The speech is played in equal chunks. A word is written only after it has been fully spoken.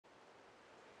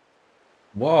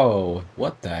Whoa,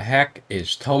 what the heck is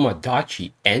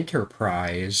Tomodachi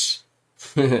Enterprise?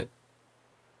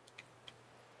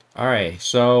 Alright,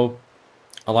 so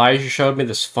Elijah showed me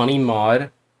this funny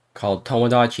mod called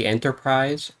Tomodachi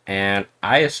Enterprise, and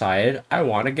I decided I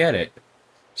want to get it.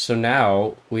 So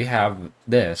now we have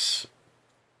this,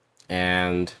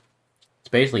 and it's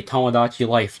basically Tomodachi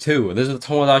Life 2. This is the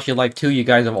Tomodachi Life 2 you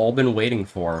guys have all been waiting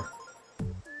for.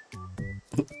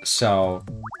 So,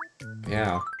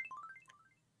 yeah.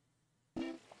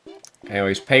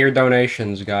 Anyways, pay your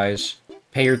donations, guys.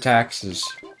 Pay your taxes.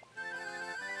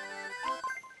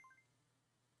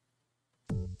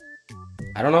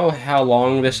 I don't know how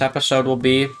long this episode will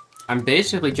be. I'm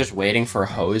basically just waiting for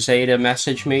Jose to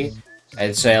message me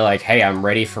and say, like, hey, I'm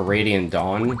ready for Radiant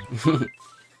Dawn.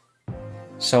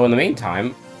 So in the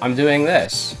meantime, I'm doing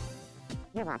this.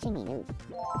 You're watching me move.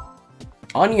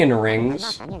 Onion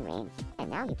rings. Onion rings, and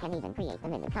now you can even create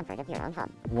them in the comfort of your own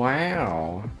home.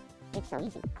 Wow. It's so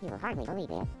easy, you will hardly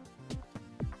believe it.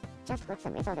 Just put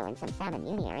some risotto and some salmon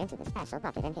munier into the special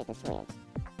bucket and hit the switch.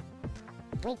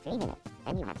 Wait 3 minutes,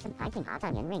 and you have some piping hot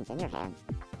onion rings in your hands.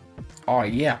 Oh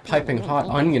yeah, piping hot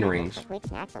onion rings. Quick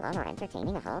snacks alone or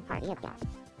entertaining a whole party of guests.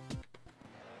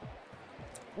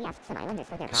 We asked some islanders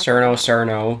for their Cerno.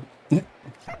 Some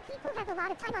people have a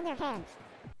lot of time on their hands.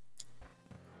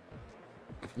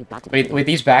 Wait,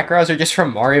 these backgrounds are just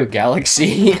from Mario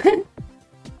Galaxy?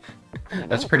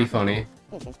 That's pretty funny.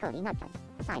 This is Cody Nutkiss,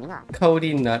 signing off.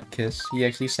 Cody Nutkiss. He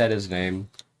actually said his name.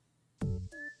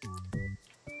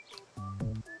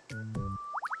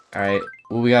 Alright,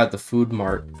 well, we got at the food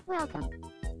mart. Welcome.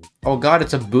 Oh god,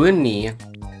 it's a fooni.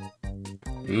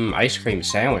 Ice cream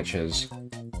sandwiches.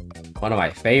 One of my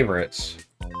favorites.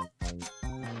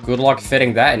 Good luck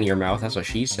fitting that in your mouth, that's what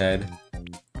she said.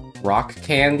 Rock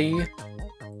candy?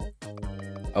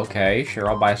 Okay, sure,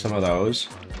 I'll buy some of those.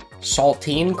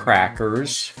 Saltine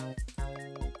crackers.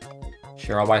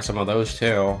 Sure, I'll buy some of those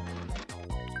too.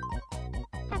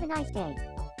 Have a nice day.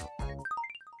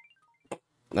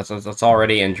 That's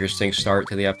already an interesting start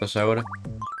to the episode.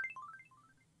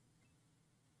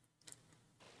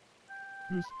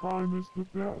 This Prime is the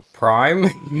best. Prime?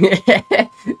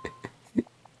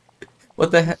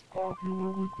 What the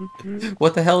Popular with the kids.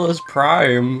 What the hell is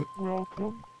Prime?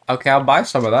 Welcome. Okay, I'll buy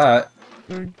some of that.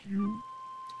 Thank you.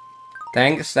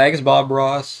 Thanks, Bob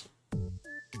Ross.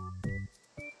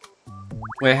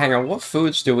 Wait, hang on. What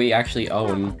foods do we actually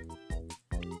own?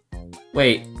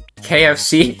 Wait,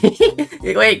 KFC?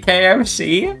 Wait,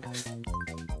 KFC?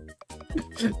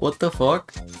 What the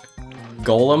fuck?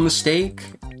 Golem steak?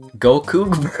 Goku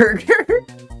burger?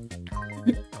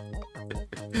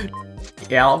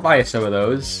 Yeah, I'll buy some of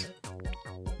those.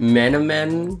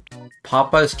 Menemen?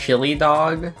 Papa's chili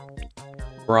dog?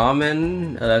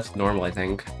 Ramen? Oh, that's normal, I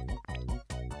think.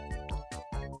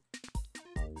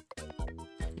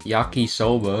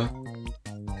 Yakisoba.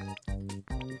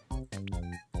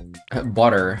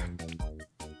 Butter.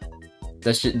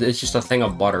 It's just a thing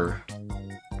of butter.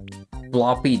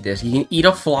 Floppy disk. You can eat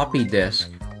a floppy disk.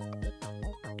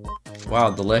 Wow,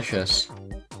 delicious.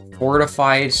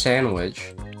 Fortified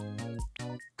sandwich.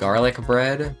 Garlic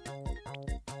bread.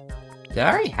 Did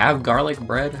I already have garlic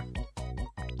bread?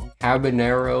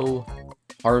 Habanero.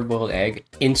 Hard-boiled egg.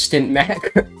 Instant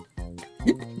mac.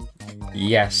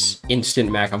 Yes,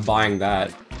 instant mac. I'm buying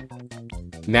that.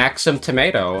 Maxim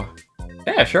tomato.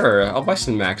 Yeah, sure. I'll buy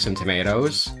some Maxim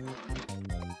tomatoes.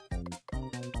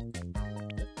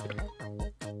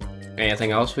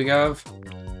 Anything else we have?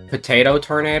 Potato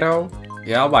tornado?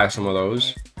 Yeah, I'll buy some of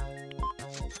those.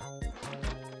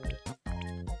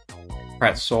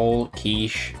 Pretzel,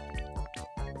 quiche,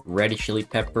 red chili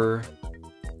pepper.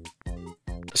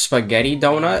 Spaghetti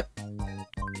donut?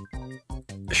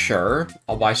 Sure,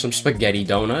 I'll buy some spaghetti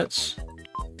donuts.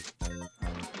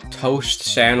 Toast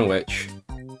sandwich.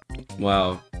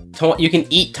 Wow. You can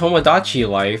eat Tomodachi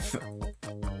Life.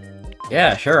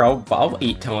 Yeah, sure, I'll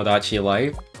eat Tomodachi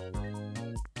Life.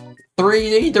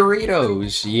 3D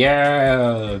Doritos!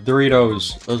 Yeah!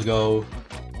 Doritos, let's go.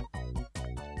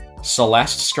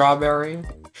 Celeste strawberry?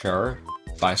 Sure,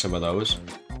 buy some of those.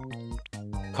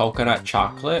 Coconut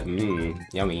chocolate?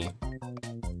 Yummy.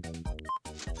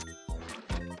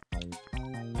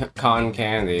 Cotton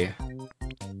candy.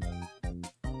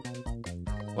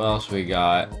 What else we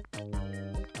got?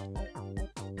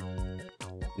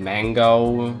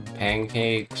 Mango,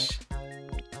 pancakes,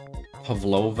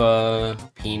 pavlova,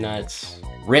 peanuts,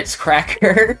 Ritz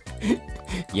cracker.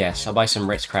 Yes, I'll buy some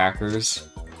Ritz crackers.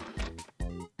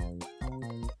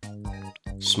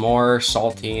 S'more,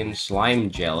 saltine,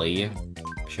 slime jelly.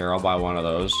 Sure, I'll buy one of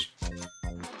those.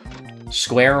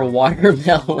 Square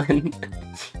watermelon.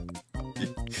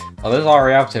 Oh, this is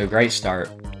already up to a great start.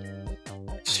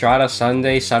 Strata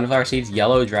Sundae, sunflower seeds,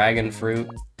 yellow dragon fruit,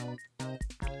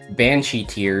 banshee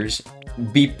tears,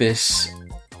 beepus.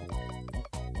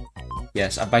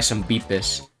 Yes, I buy some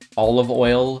beepus. Olive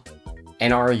oil,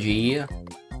 NRG,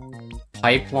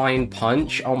 pipeline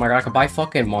punch. Oh my god, I could buy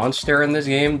fucking monster in this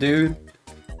game, dude.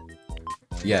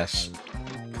 Yes.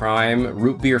 Prime,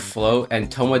 root beer float, and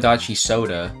Tomodachi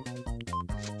soda.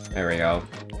 There we go.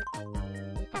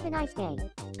 Have a nice day.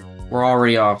 We're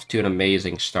already off to an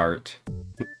amazing start.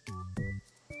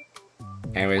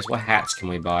 Anyways, what hats can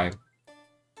we buy?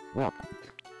 Welcome.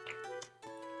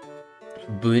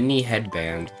 Bunny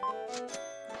headband.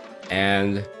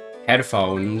 And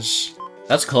headphones.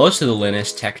 That's close to the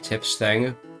Linus Tech Tips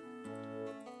thing.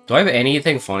 Do I have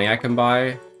anything funny I can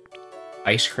buy?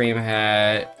 Ice cream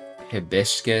hat,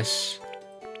 hibiscus.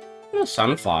 The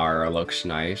sunflower looks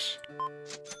nice.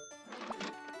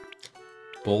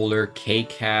 Boulder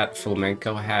cake hat,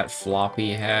 flamenco hat,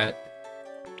 floppy hat.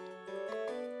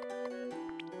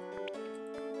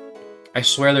 I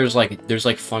swear there's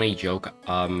like funny joke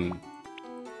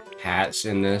hats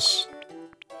in this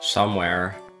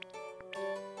somewhere.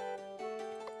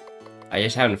 I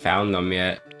just haven't found them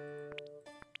yet.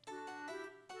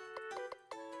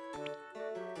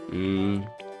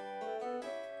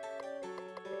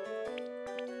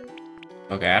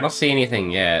 Okay, I don't see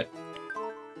anything yet.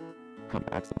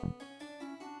 Excellent.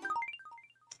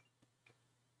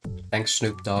 Thanks,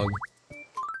 Snoop Dogg.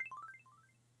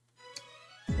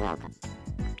 Welcome.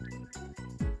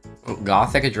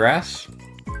 Gothic address?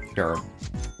 Sure.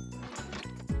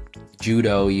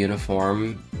 Judo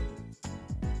uniform.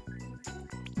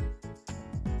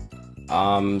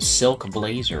 Silk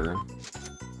blazer.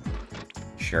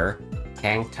 Sure.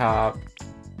 Tank top.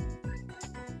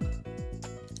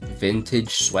 Vintage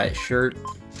sweatshirt.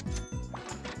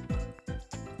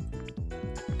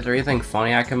 Is there anything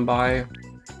funny I can buy?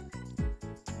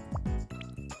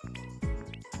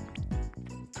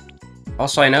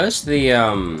 Also, I noticed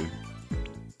the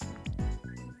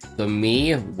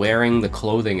me wearing the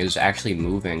clothing is actually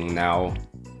moving now.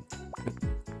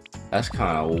 That's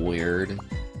kind of weird.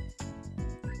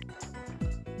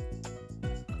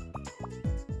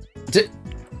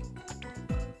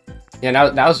 Yeah, now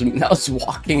that was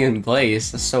walking in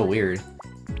place. That's so weird.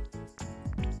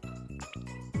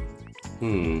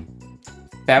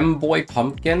 Femboy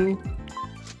Pumpkin?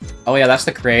 Oh yeah, that's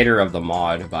the creator of the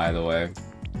mod, by the way.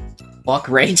 Fuck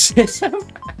racism?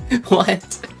 What?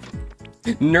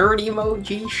 Nerd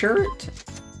emoji shirt?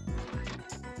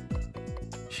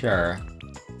 Sure.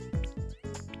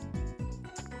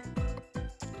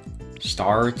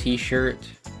 Star t-shirt?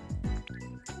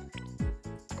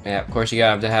 Yeah, of course you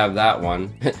gotta have to have that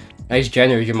one. Nice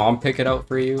gender, did your mom pick it out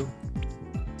for you?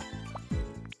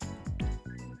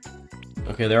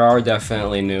 Okay, there are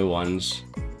definitely new ones.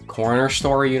 Corner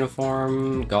store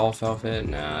uniform, golf outfit,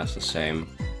 nah, that's the same.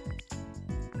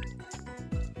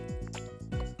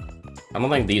 I don't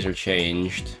think these are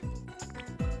changed.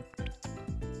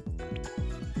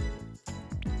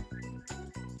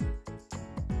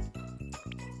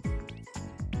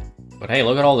 But hey,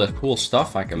 look at all the cool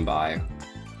stuff I can buy.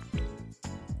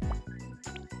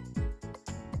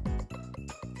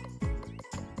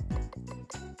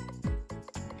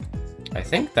 I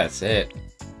think that's it.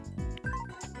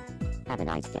 Have a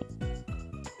nice day.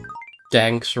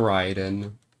 Thanks,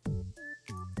 Raiden.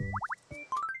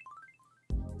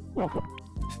 Welcome.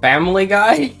 Family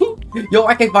Guy? Yo,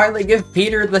 I can finally give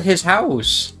Peter his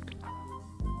house.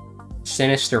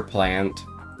 Sinister Plant.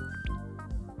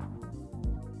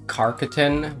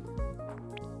 Carcaton.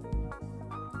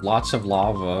 Lots of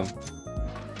lava.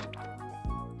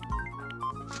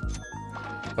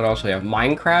 What else do we have?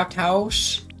 Minecraft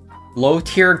house? Low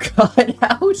tier god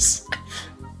house?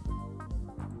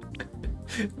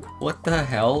 What the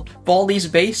hell? Baldi's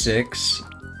Basics.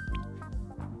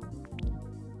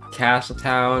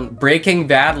 Castletown. Breaking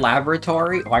Bad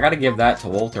Laboratory? Oh, I gotta give that to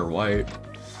Walter White.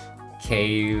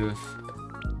 Cave.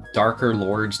 Darker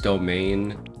Lord's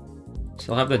Domain.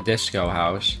 Still have the Disco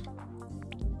House.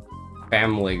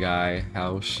 Family Guy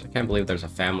house. I can't believe there's a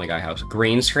Family Guy house.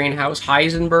 Green Screen House.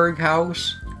 Heisenberg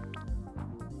House.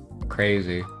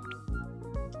 Crazy.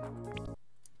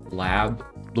 Lab.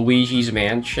 Luigi's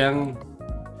Mansion.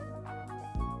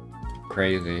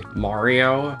 Crazy.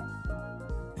 Mario.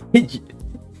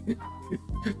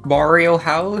 Mario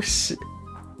House.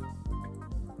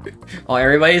 Oh,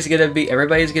 everybody's gonna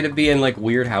be in like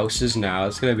weird houses now.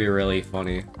 It's gonna be really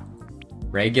funny.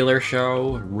 Regular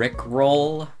show.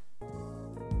 Rickroll.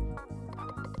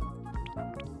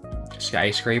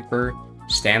 Skyscraper.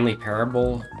 Stanley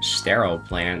Parable. Sterile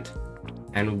Plant.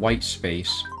 And White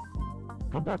Space.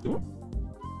 Come back to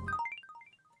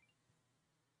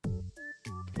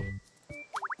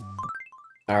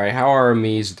Alright, how are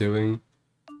Mies doing?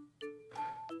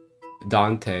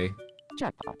 Dante.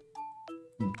 Jackpot.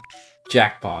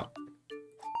 Jackpot.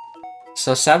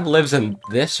 So Seb lives in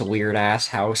this weird-ass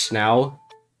house now.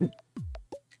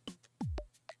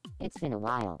 It's been a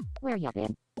while. Where ya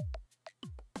been?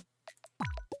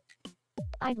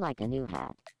 I'd like a new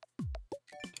hat.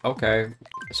 Okay.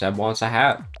 Seb wants a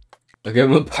hat. I'll give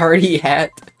him a party hat,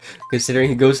 considering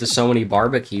he goes to so many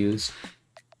barbecues.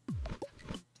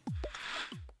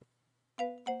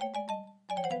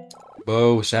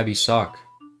 Whoa, Seb, you suck.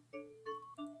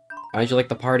 Why don't you like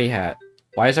the party hat?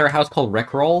 Why is there a house called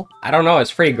Rickroll? I don't know,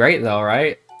 it's pretty great though,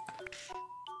 right?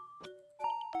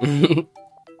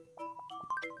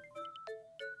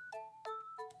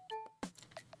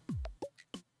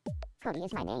 Cody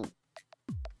is my name.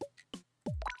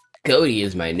 Cody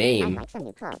is my I'd name. like some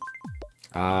new clothes.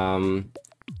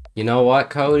 You know what,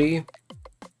 Cody?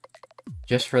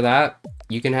 Just for that,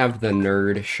 you can have the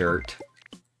nerd shirt.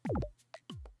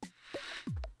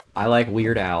 I like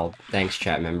Weird Al. Thanks,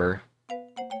 chat member.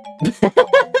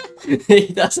 He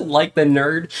doesn't like the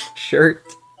nerd shirt.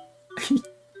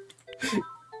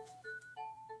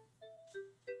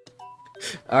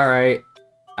 Alright.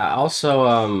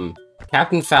 Also,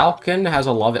 Captain Falcon has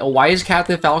a love it. Why is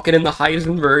Captain Falcon in the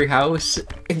Heisenberg house?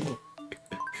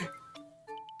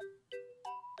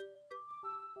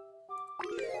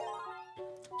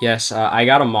 Yes, I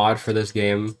got a mod for this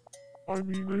game. I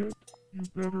mean it. You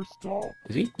better stop.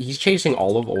 Is he? He's chasing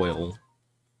olive oil.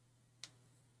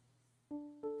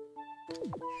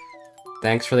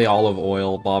 Thanks for the olive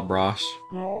oil, Bob Ross.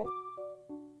 Stop.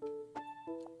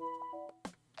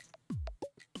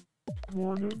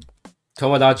 Morning.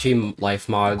 Tomodachi Life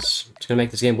mods. It's gonna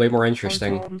make this game way more I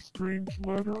interesting. got a strange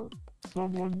letter.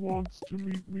 Someone wants to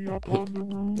meet me up on the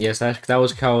roof. Yes, that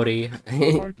was Cody.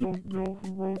 I don't know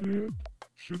who wrote it.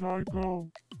 Should I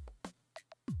go?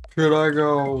 Should I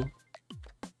go?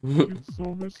 It's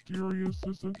so mysterious,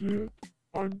 isn't it?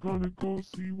 I'm gonna go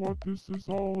see what this is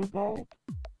all about.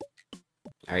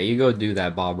 Alright, you go do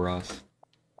that, Bob Ross.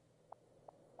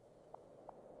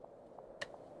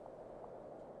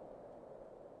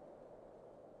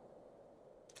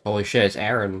 Holy shit, it's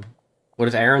Aaron. What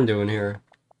is Aaron doing here?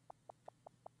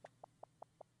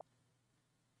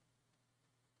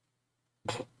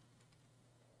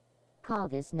 Call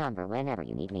this number whenever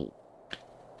you need me.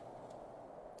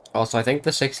 Also, I think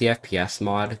the 60 FPS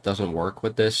mod doesn't work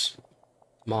with this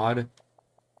mod.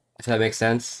 If that makes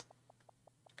sense.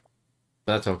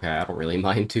 But that's okay, I don't really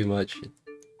mind too much.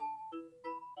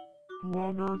 Who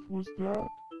on earth was that?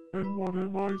 And what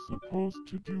am I supposed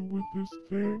to do with this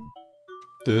thing?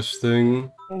 This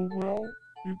thing? Oh well,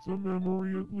 it's a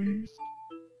memory at least.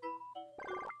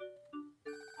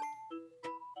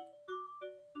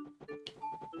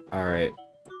 Alright.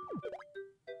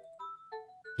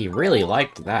 He really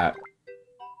liked that.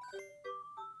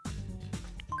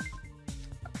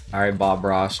 Alright, Bob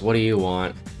Ross, what do you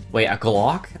want? Wait, a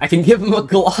Glock? I can give him a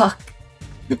Glock!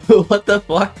 What the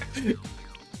fuck?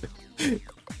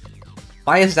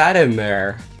 Why is that in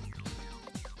there?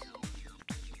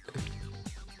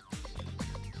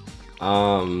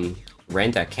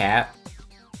 Rent a cat?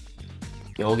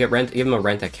 Yeah, we'll give him a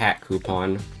rent a cat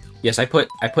coupon. Yes, I put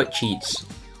cheats.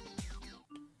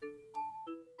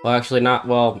 Well, actually not,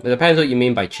 well, it depends what you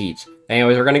mean by cheats.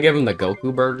 Anyways, we're gonna give him the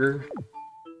Goku burger.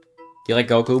 Do you like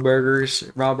Goku burgers,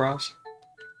 Rob Ross?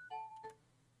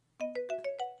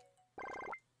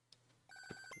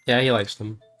 Yeah, he likes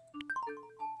them.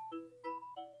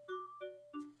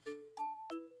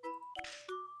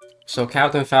 So,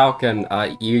 Captain Falcon,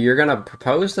 you're gonna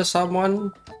propose to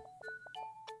someone?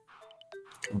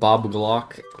 Bob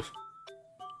Glock.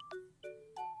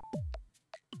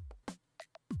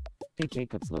 Hey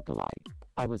Jacobs look-alike.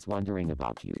 I was wondering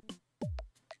about you.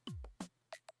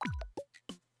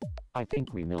 I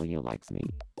think Remilia likes me.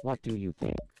 What do you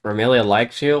think? Remilia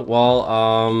likes you?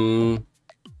 Well,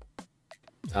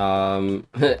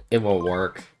 it won't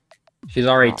work. She's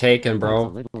already taken, That's a bro.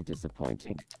 little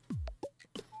disappointing.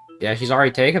 Yeah, she's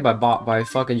already taken by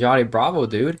fucking Johnny Bravo,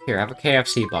 dude. Here, have a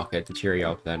KFC bucket to cheer you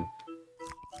up then.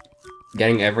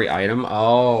 Getting every item?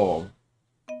 Oh.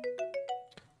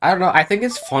 I don't know, I think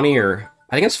it's funnier.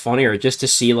 I think it's funnier just to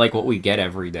see, like, what we get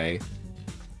every day.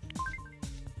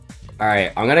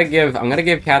 Alright, I'm gonna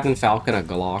give Captain Falcon a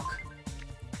Glock.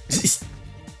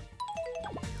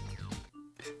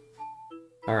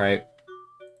 Alright.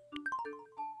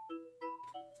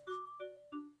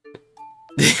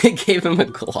 Gave him a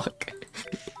Glock.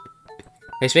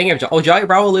 Hey, speaking of Johnny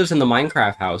Bravo lives in the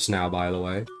Minecraft house now, by the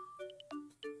way.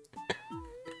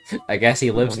 I guess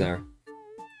he lives there.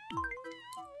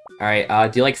 Alright,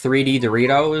 do you like 3D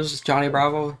Doritos, Johnny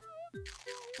Bravo?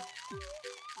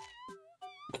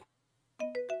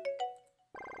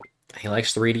 He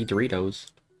likes 3D Doritos.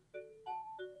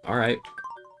 Alright.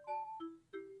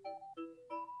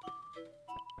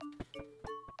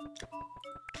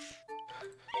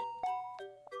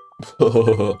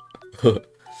 You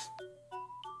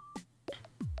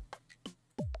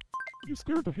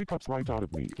scared the hiccups right out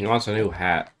of me. He wants a new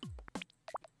hat.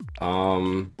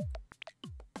 I'll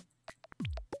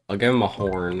give him a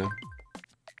horn.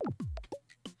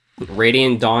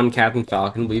 Radiant Dawn Captain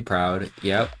Falcon, be proud.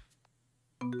 Yep.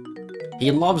 He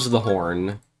loves the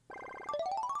horn.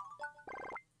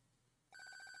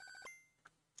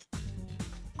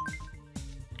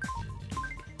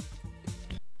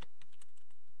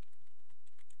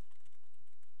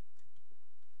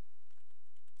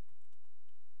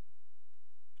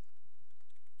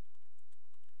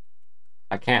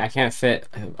 I can't fit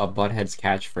a Butthead's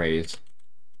catchphrase.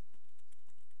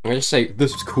 I'm gonna just say,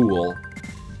 this is cool.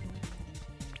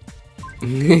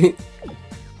 This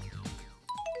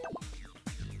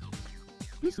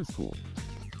is cool.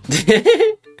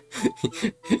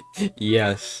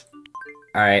 Yes.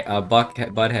 Alright,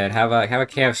 Butthead, have a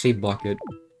KFC bucket.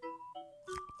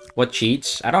 What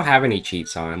cheats? I don't have any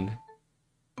cheats on.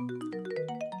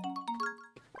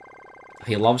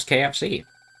 He loves KFC.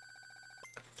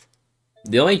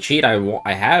 The only cheat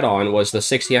I had on was the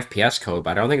 60 FPS code,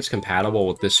 but I don't think it's compatible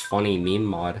with this funny meme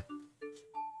mod.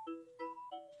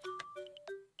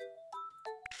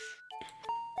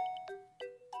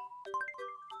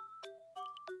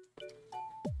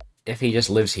 If he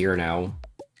just lives here now.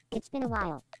 It's been a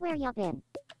while. Where ya been?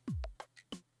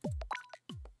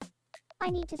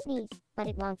 I need to sneeze, but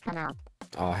it won't come out.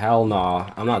 Oh, hell nah.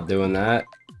 I'm not doing that.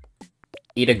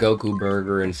 Eat a Goku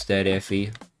burger instead,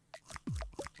 Iffy.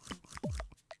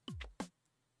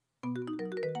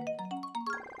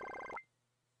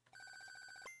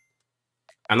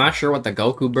 I'm not sure what the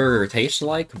Goku burger tastes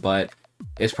like, but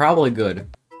it's probably good.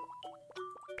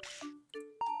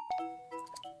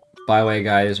 By the way,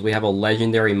 guys, we have a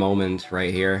legendary moment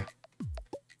right here.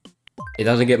 It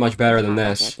doesn't get much better than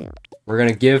this. We're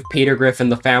gonna give Peter Griffin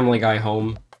the Family Guy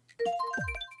home.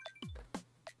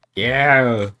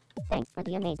 Yeah! Thanks for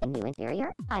the amazing new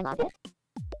interior. I love it.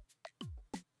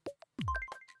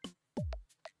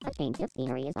 A change of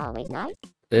scenery is always nice.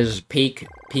 This is peak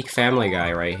Family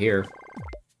Guy right here.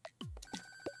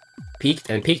 Peak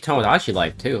Tomodachi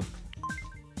Life, too.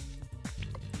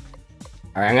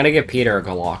 Alright, I'm gonna give Peter a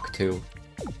Glock, too.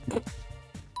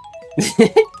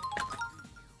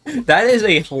 That is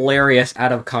a hilarious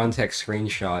out-of-context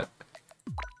screenshot.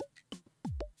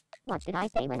 What should I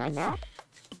say when I'm mad?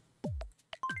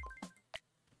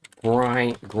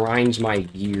 Grinds my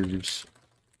gears.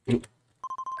 You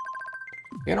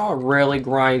know what really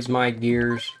grinds my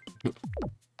gears?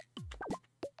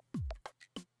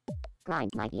 Grind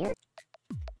my gears.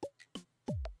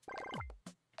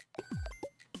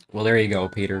 Well, there you go,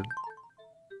 Peter.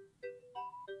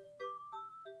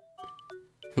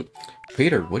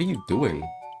 Peter, what are you doing?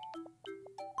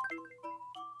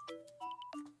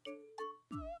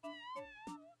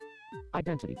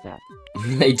 Identity theft.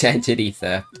 Identity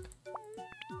theft.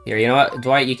 Here, you know what,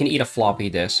 Dwight, you can eat a floppy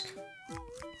disk.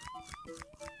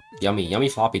 Yummy, yummy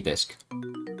floppy disk.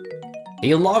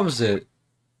 He loves it.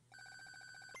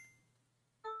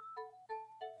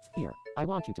 Here, I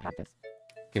want you to have this.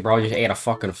 He probably just ate a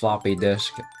fucking floppy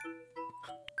disk.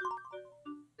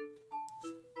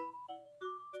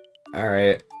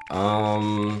 Alright,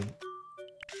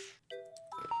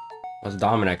 what's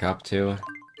Dominic up to?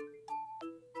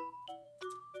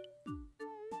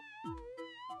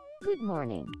 Good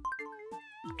morning.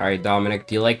 Alright, Dominic,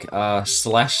 do you like,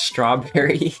 Celeste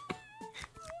Strawberry?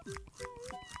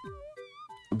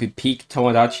 It'd be peak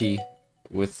Tomodachi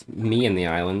with me in the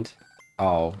island.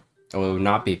 Oh, it would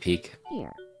not be peak.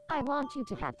 Here, I want you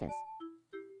to have this.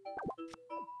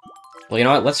 Well, you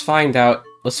know what? Let's find out.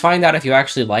 Let's find out if you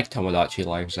actually like Tomodachi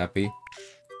Life, Zeppy.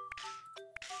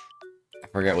 I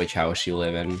forget which house you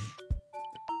live in.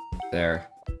 There.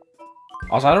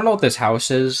 Also, I don't know what this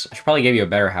house is. I should probably give you a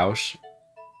better house.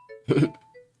 Hey,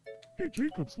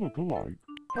 Jacobs look alike.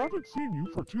 Haven't seen you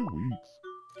for 2 weeks.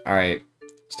 Alright.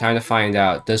 It's time to find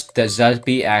out. Does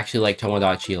Zeppy actually like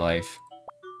Tomodachi Life?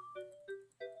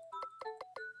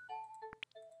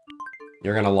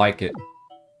 You're gonna like it.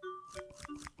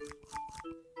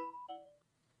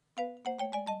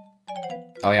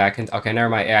 Oh yeah, I can. Okay, never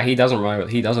mind. Yeah, he doesn't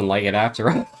like it after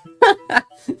all.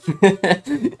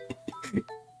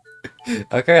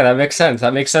 Okay, that makes sense.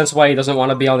 That makes sense why he doesn't want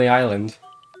to be on the island.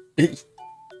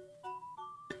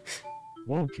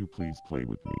 Won't you please play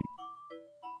with me?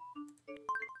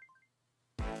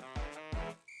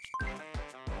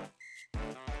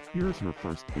 Here's your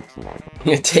first pixel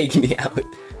item. Take me out.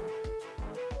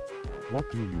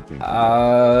 What do you think?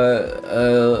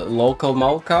 Loco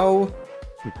Moco?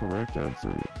 The correct answer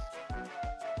is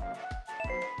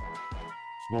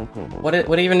Loco.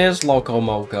 What even is Loco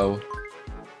Moco?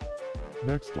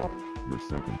 Next up, your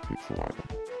second pixel item.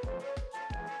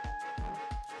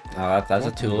 Oh, that's a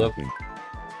What do you tulip. think?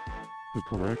 The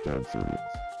correct answer is.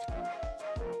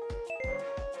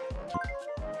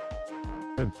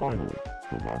 And finally,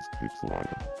 the last pixel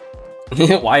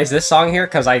item. Why is this song here?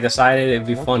 Because I decided it'd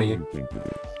be What funny. do you think it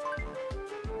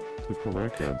is? The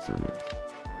correct answer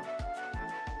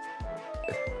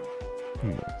is.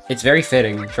 Peanuts. It's very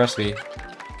fitting, trust me.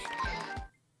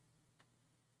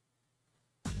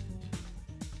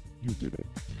 You did it.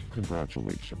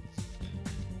 Congratulations.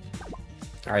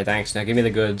 Alright, thanks. Now give me the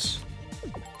goods.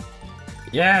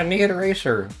 Yeah, Naked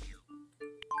Eraser.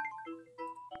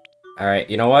 Alright,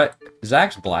 you know what?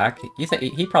 Zach's black. You think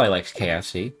he probably likes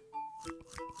KFC.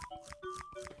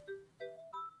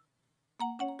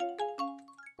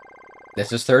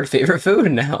 That's his third favorite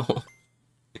food now.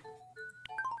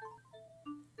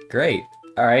 Great.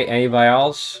 Alright, anybody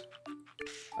else?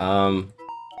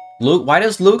 Luke, why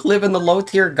does Luke live in the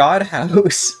low-tier god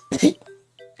house?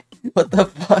 What the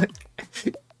fuck?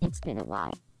 It's been a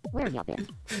while. Where you been?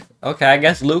 Okay, I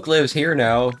guess Luke lives here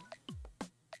now.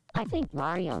 I think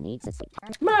Mario needs a seat.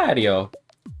 Mario.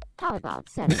 How about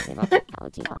sending him up to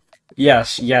Paladino?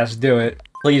 Yes, do it.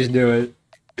 Please do it.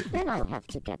 Then I'll have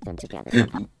to get them together.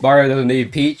 Mario doesn't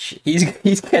need Peach.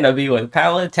 He's gonna be with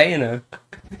Palutena.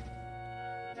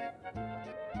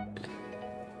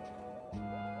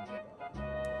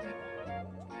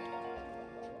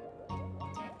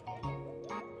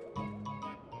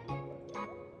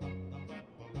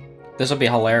 This will be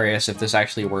hilarious if this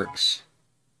actually works.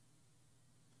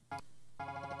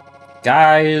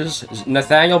 Guys,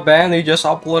 Nathaniel Banley just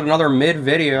uploaded another mid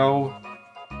video.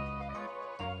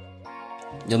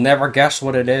 You'll never guess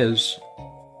what it is.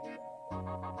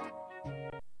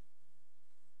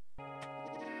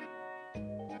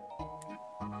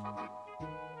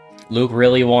 Luke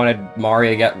really wanted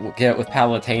Mario to get with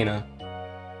Palutena.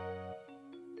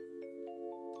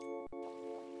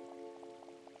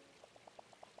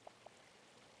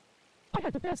 I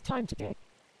had the best time today.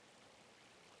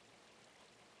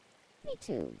 Me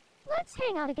too. Let's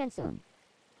hang out again soon.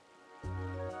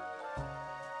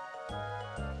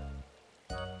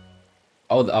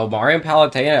 Oh, Mario and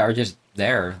Palutena are just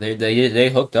there. They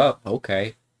hooked up.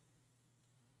 Okay.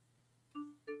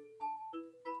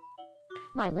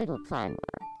 My little plan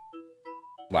worked.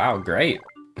 Wow, great.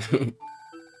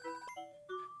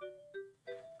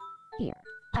 Here,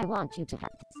 I want you to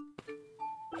have this.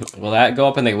 Will that go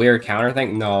up in the weird counter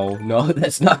thing? No,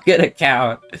 that's not gonna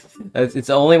count.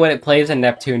 It's only when it plays in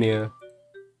Neptunia.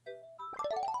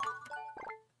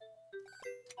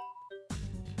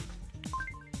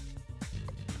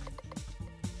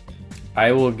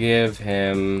 I will give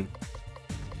him...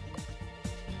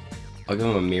 I'll give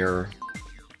him a mirror.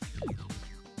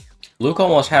 Luke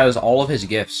almost has all of his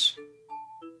gifts.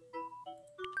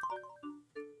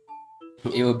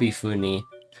 It would be fooni.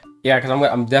 Yeah, because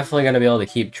I'm definitely going to be able to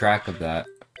keep track of that.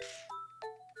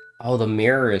 Oh, the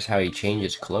mirror is how he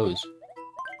changes clothes.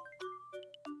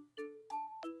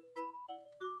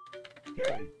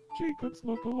 Hey, Jacob's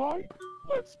look-alike.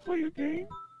 Let's play a game.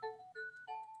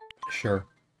 Sure.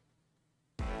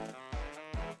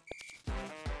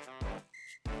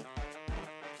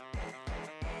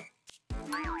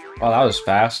 Oh, that was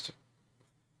fast.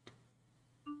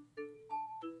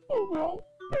 Oh well,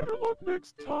 better luck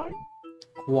next time.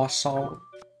 Croissant.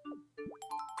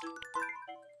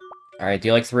 Alright, do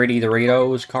you like 3D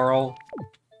Doritos, Carl?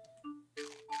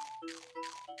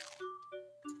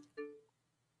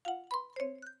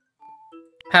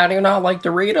 How do you not like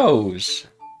Doritos?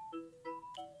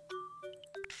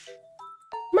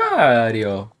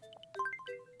 Mario.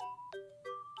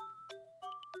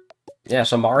 Yeah,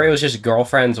 so Mario's just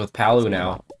girlfriends with Palu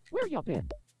now. Where you been?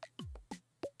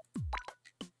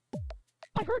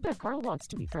 I heard that Carl wants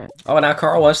to be friends. Oh, now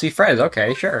Carl wants to be friends.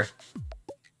 Okay, sure.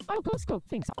 I'll go scope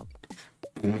things out.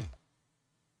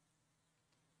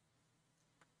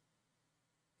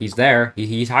 He's there.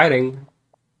 He's hiding.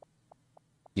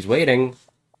 He's waiting.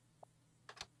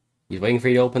 He's waiting for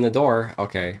you to open the door.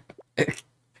 Okay.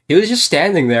 He was just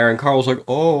standing there, and Carl was like,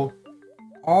 "Oh,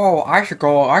 I should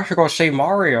go save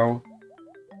Mario."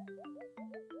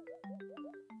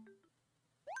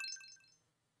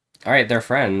 All right, they're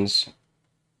friends.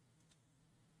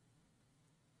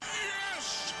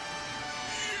 Yes!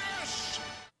 Yes!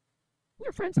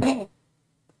 your friends now.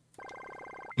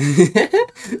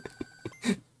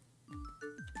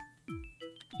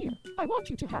 Here, I want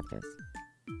you to have this.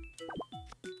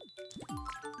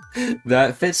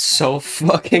 That fits so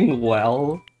fucking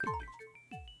well.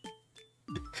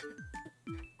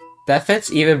 That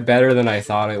fits even better than I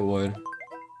thought it would.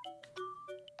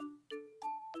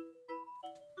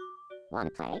 Wanna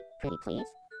play? Pretty please?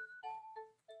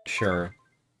 Sure.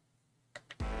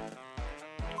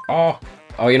 Oh,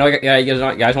 you know, yeah, you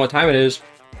guys know what time it is.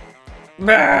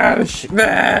 Bash,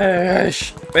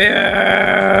 bash,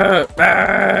 bash,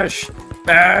 bash,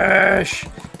 bash,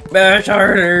 bash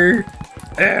harder.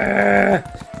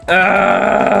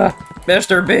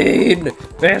 Mr. Bean,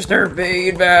 Mr.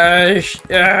 Bean, bash.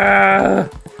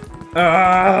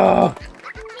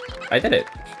 I did it.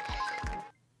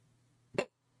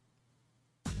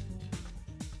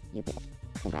 You did it.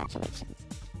 Congratulations.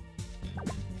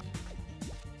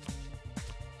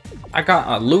 I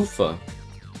got a loofah.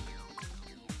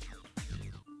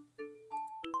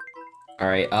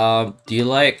 Alright, do you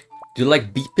like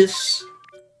Beepus?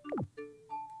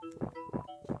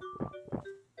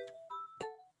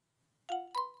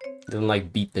 Doesn't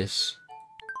like Beepus.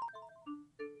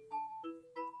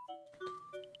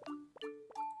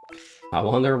 I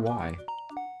wonder why.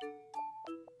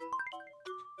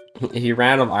 He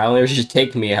random islanders just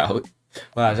take me out.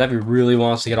 Wow, Zephy really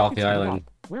wants to get off the island.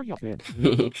 Where you been?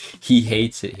 He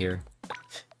hates it here.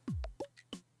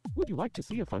 Would you like to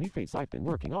see a funny face I've been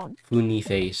working on? Fooni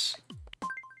face.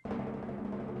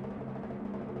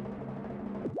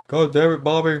 God damn it,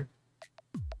 Bobby.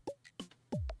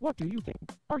 What do you think?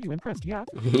 Are you impressed yet?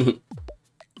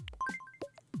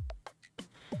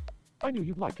 I knew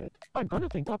you'd like it. I'm gonna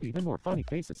think up even more funny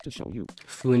faces to show you.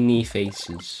 Fooni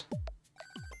faces.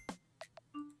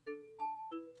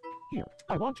 Here,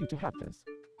 I want you to have this.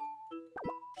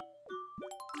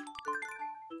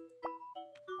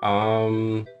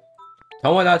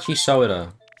 Tomodachi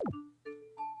soda.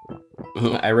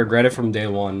 I regret it from day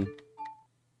one.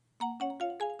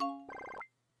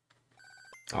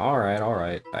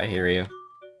 Alright, I hear you.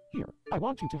 Here, I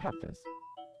want you to have this.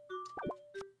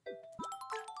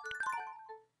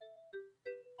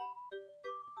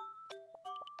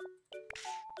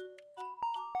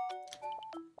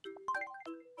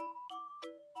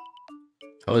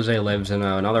 Jose lives in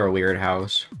another weird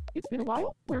house. It's been a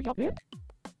while. Where you been?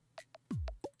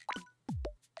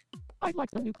 I'd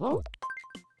like some new clothes.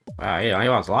 Wow, yeah, he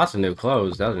wants lots of new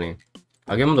clothes, doesn't he?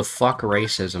 I'll give him the fuck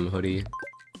racism hoodie.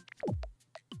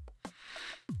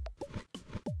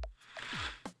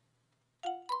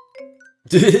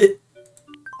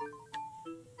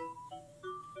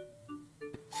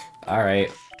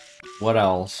 Alright. What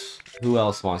else? Who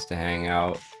else wants to hang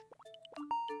out?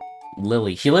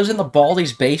 Lily. She lives in the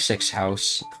Baldi's Basics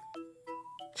house.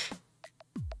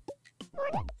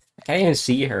 I can't even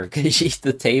see her because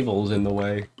the table's in the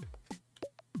way.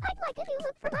 I'd like a new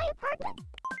look for my apartment.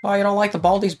 Oh, you don't like the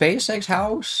Baldi's Basics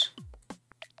house?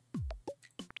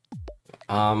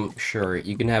 Sure.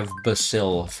 You can have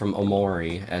Basil from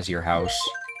Omori as your house.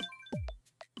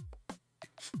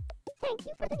 Thank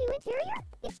you for the new interior.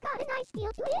 It's got a nice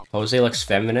feel to it. Jose looks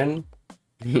feminine.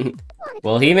 Wanna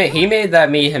Well, he made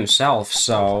that me himself,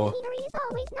 so scenery is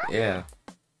always nice. yeah.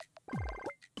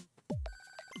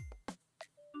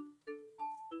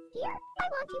 Here, I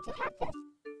want you to have this.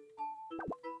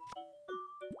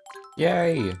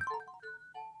 Yay.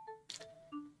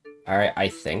 Alright, I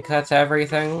think that's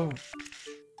everything.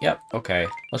 Yep, okay.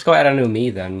 Let's go add a new me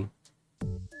then.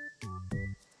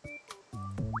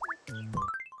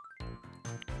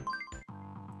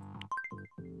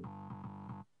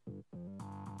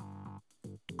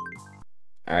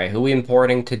 Alright, who we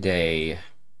importing today?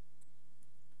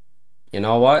 You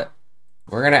know what?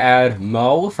 We're gonna add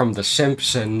Mo from The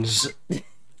Simpsons.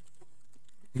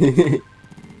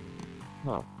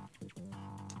 No.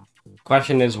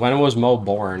 Question is, when was Mo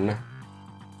born?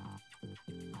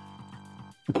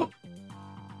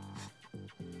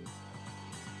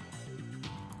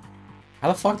 How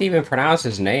the fuck do you even pronounce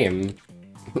his name?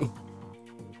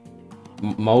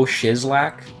 Mo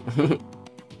Shizlak?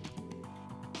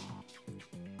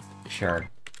 Sure.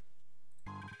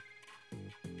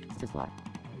 Sizzler.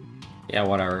 Yeah,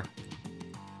 whatever.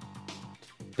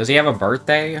 Does he have a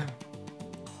birthday?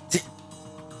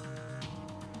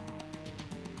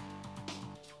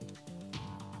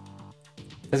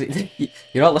 Does he?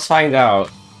 You know what? Let's find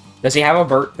out. Does he have a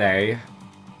birthday?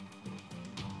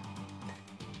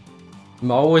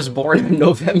 Mo was born on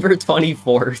November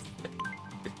 24th.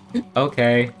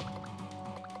 Okay.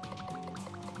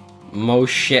 Mo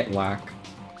Shitlak.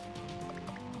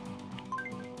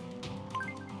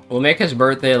 We'll make his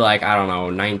birthday like, I don't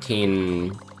know,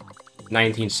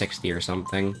 1960 or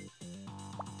something.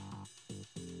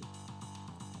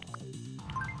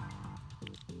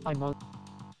 I most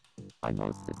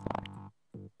this guy.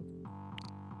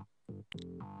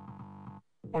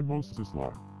 I'm most this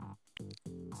lot.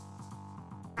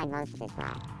 I'm most this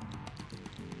guy.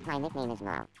 My nickname is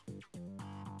Mo.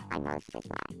 I'm most this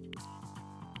guy.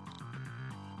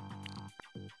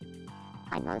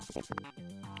 I'm most this guy.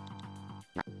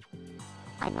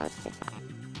 I'm most this guy.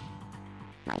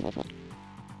 My nickname.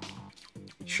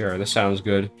 Sure, this sounds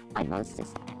good. I'm most this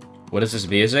guy. What is this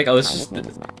music? Oh, My nickname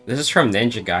is Mo. this is from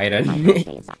Ninja My Gaiden.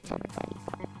 birthday is October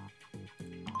 24th.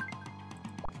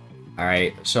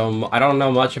 Alright, so I don't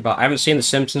know much about... I haven't seen The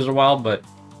Simpsons in a while, but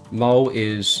Mo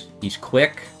is... He's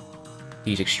quick.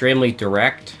 He's extremely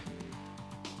direct.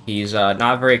 He's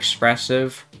not very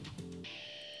expressive.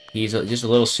 He's just a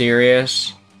little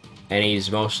serious. And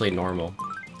he's mostly normal.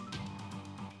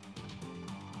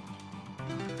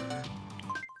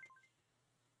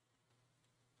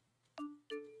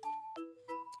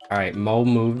 Alright, Mo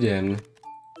moved in.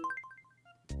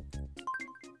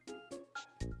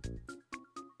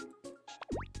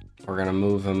 We're gonna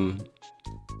move him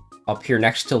up here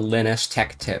next to Linus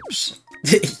Tech Tips.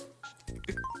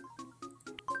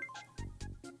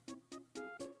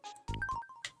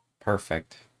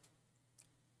 Perfect.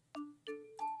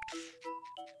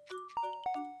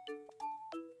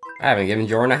 I haven't given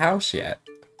Jordan a house yet.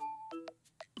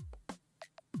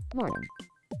 Morning.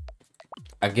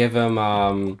 I'll give him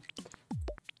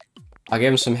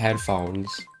some headphones.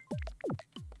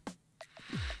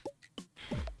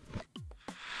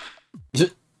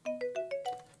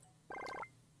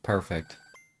 Perfect.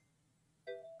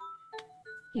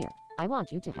 Here, I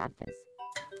want you to have this.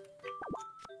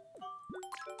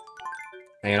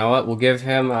 And you know what? We'll give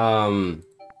him, we'll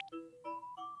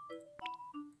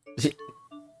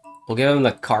give him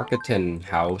the Karkaton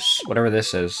house, whatever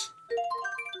this is.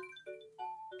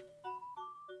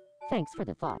 Thanks for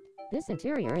the thought. This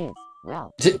interior is,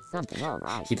 well, it's something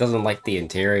alright. He doesn't like the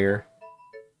interior.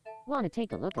 Want to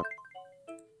take a look at?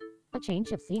 A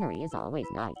change of scenery is always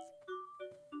nice.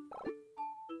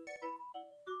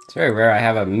 It's very rare I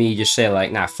have a me just say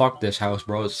like, nah, fuck this house,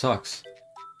 bro, it sucks.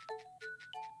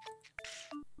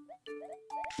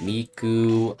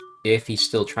 Miku, if he's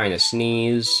still trying to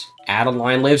sneeze.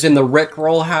 Adeline lives in the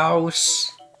Rickroll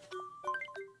house.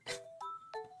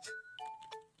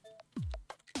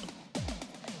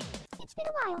 It's been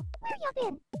a while. Where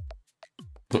you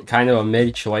been? Kind of a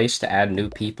mid-choice to add new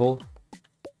people.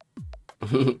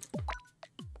 Can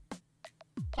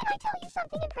I tell you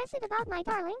something impressive about my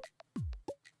darling?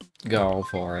 Go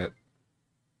for it.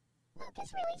 Luke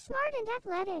is really smart and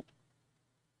athletic.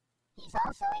 He's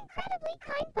also incredibly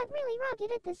kind but really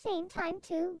rugged at the same time,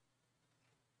 too.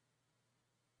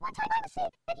 One time I was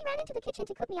sick, and he ran into the kitchen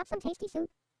to cook me up some tasty soup.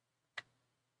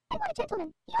 And what a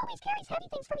gentleman. He always carries heavy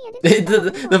things for me and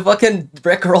the fucking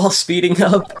Rickroll speeding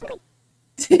up.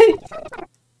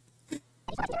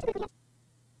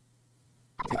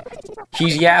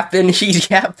 She's yapping,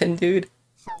 dude.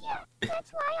 So yeah,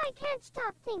 that's why I can't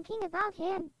stop thinking about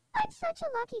him. I'm such a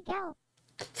lucky gal.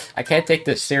 I can't take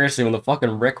this seriously when the fucking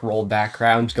Rickroll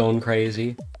background's going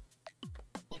crazy.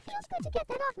 It feels good to get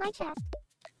that off my chest.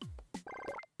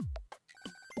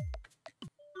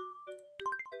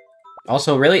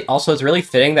 Also, it's really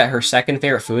fitting that her second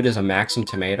favorite food is a Maxim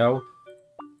tomato.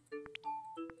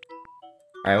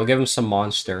 Alright, we'll give him some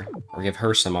Monster. Or give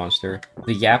her some Monster.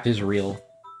 The yap is real.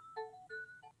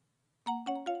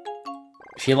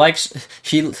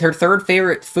 Her third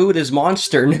favorite food is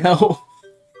Monster now.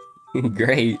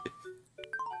 Great.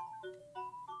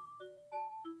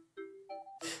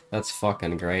 That's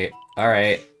fucking great.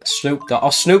 Alright, Snoop Dogg. Oh,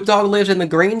 Snoop Dogg lives in the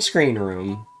green screen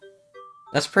room.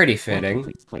 That's pretty fitting.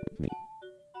 Please play with me.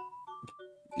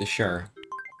 Sure.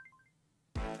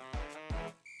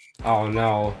 Oh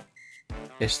no.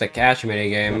 It's the catch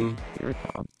minigame. Here it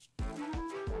comes.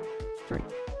 3,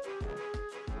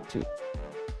 2.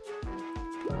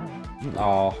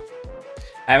 Oh.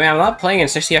 I mean, I'm not playing in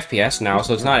 60 FPS now,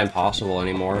 so it's not impossible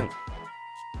anymore.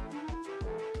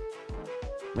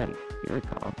 Ready. Here it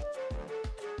comes.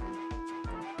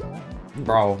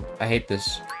 Bro, I hate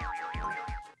this.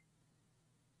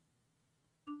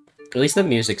 At least the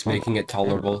music's making it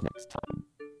tolerable. Next time.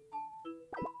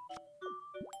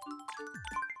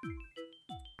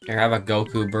 Here, have a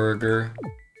Goku burger.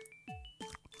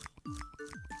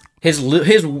 His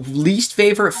least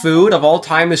favorite food of all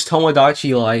time is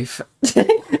Tomodachi Life.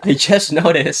 I just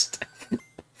noticed.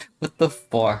 What the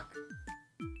fuck?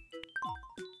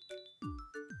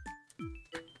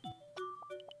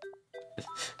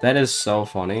 That is so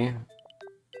funny.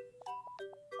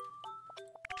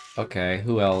 Okay,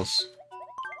 who else?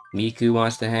 Miku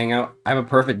wants to hang out. I have a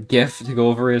perfect gift to go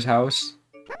over his house.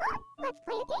 Let's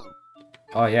play a game.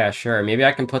 Oh yeah, sure. Maybe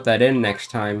I can put that in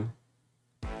next time.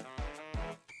 Do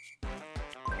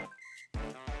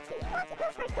you want to go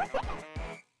first or second?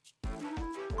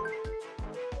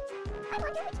 I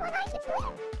wonder which one I should play.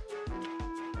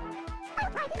 I'll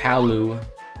try this Palu. one.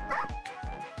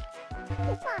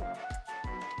 This one.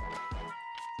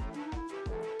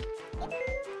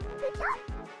 Good job.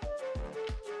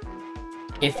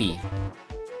 Iffy.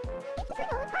 It's a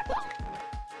granola parfait.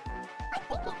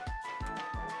 I'm thinking.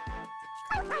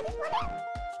 I'll try this one out.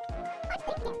 I'm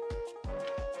thinking.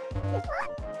 This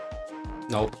one.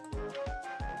 Nope.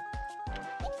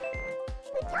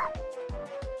 Good job.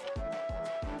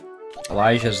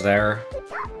 Elijah's there. Good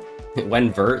job.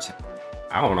 When Vert?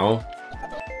 I don't know. Good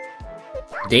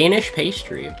job. Danish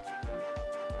pastry. Good job.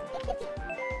 Good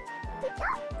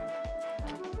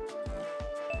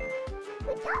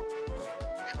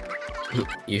job.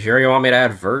 You sure you want me to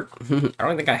add Vert? I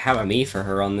don't think I have a me for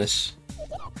her on this. You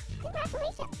did it.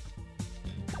 Congratulations.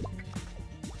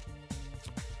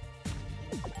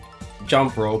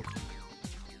 Jump rope.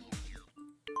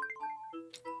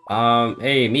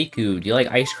 Hey Miku, do you like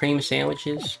ice cream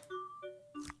sandwiches?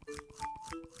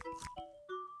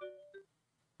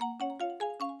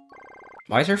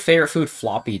 Why is her favorite food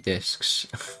floppy disks?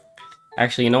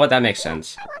 Actually, you know what? That makes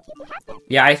sense. I want you to have this.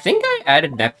 Yeah, I think I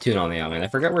added Neptune on the island. I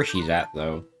forget where she's at,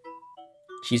 though.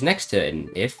 She's next to an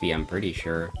Iffy, I'm pretty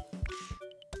sure.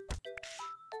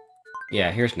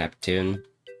 Yeah, here's Neptune.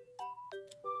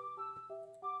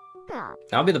 Ah,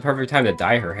 That'll be the perfect time to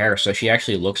dye her hair, so she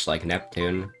actually looks like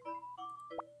Neptune.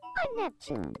 I'm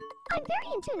Neptune. I'm very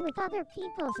in tune with other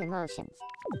people's emotions.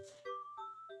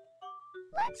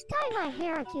 Let's dye my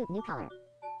hair a cute new color.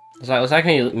 So let's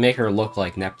actually make her look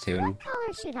like Neptune. What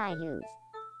color should I use?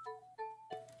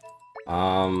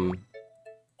 I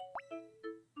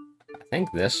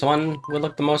think this one would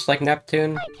look the most like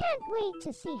Neptune. I can't wait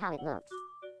to see how it looks.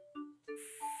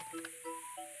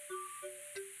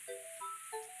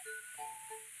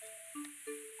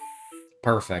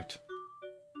 Perfect.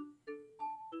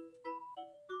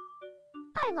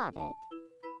 I love it.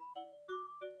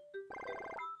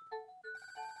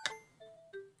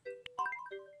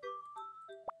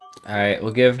 Alright,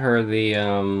 we'll give her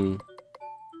the,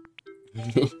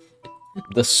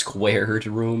 the squared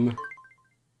room.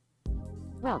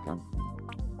 Welcome.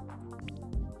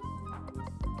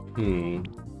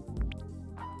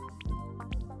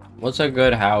 What's a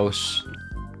good house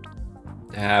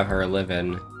to have her live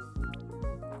in?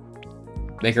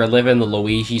 Make her live in the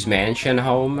Luigi's Mansion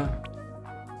home?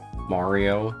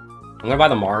 Mario. I'm gonna buy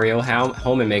the Mario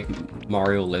home and make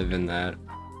Mario live in that.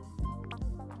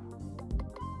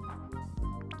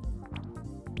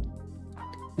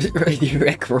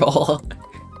 Rick roll.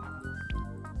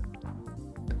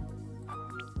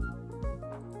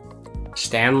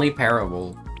 Stanley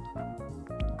Parable.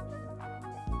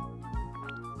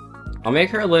 I'll make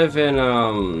her live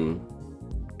in,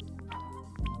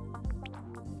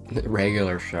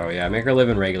 regular show. Yeah, make her live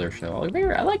in regular show.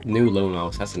 I like New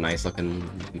Lumos. That's a nice looking,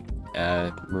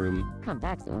 room. Come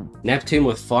back soon. Neptune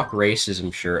with fuck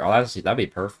racism shirt. Oh, that'd be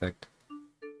perfect.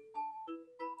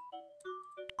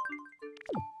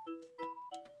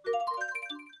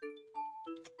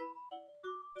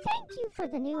 Thank you for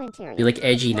the new interior. You like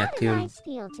edgy It's got a Neptune? nice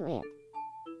feel to it.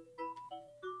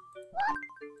 What?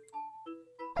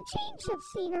 A change of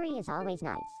scenery is always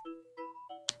nice.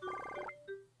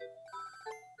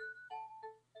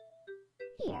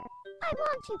 Here, I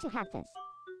want you to have this.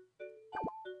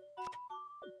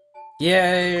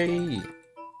 Yay!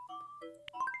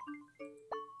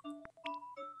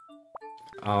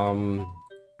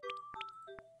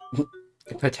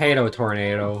 Potato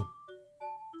tornado.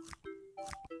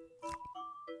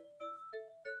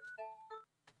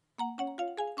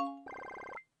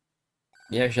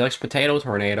 Yeah, she likes potato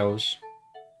tornadoes.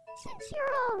 Since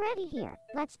you're already here,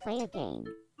 let's play a game.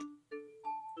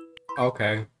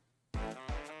 Okay.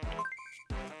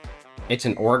 It's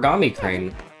an origami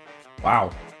crane.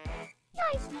 Wow.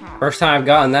 Nice catch. First time I've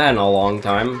gotten that in a long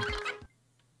time.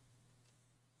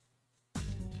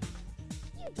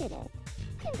 You did it.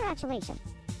 Congratulations.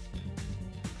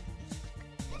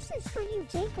 This is for you,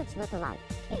 Jacob's lookalike.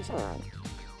 Enjoy.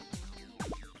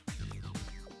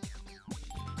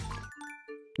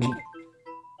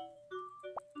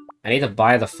 I need to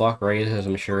buy the fuck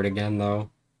racism shirt again, though.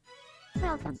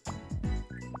 Welcome.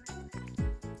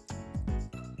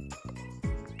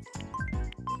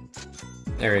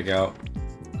 There we go.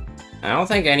 I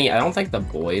don't think the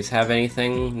boys have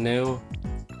anything new.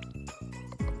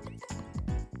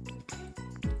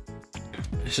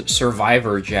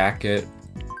 Survivor jacket.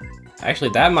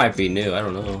 Actually, that might be new. I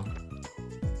don't know.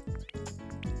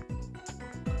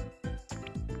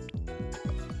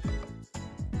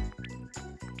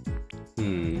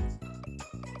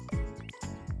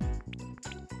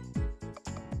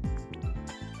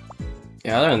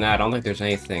 Yeah, other than that, I don't think there's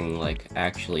anything, like,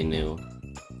 actually new.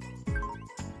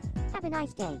 Have a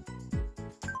nice day.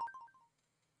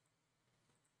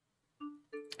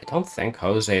 I don't think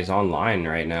Jose's online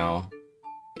right now.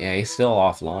 Yeah, he's still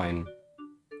offline.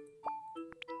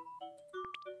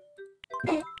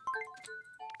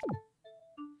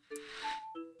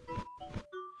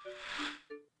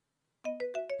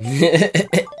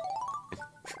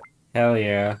 Hell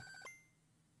yeah.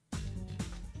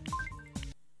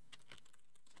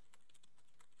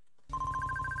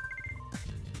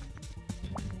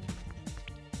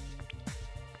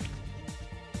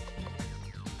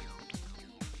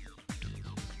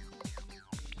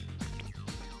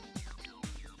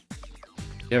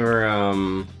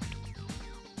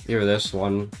 Give her this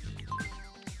one.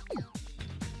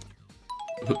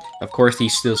 Of course,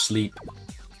 he's still asleep.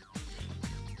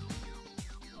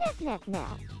 Nap,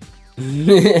 nap,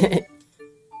 nap.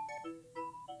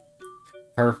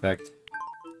 Perfect.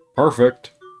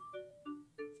 Perfect.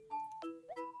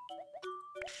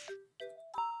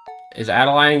 Is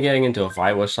Adeline getting into a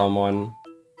fight with someone?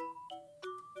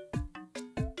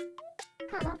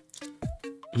 Haha.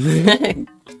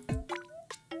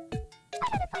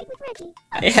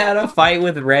 I had a fight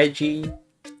with Reggie.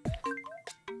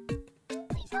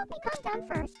 Please help me calm down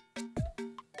first.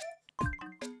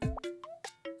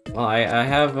 Well, I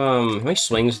have, how many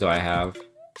swings do I have?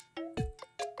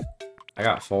 I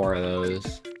got 4 of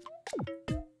those.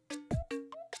 I'll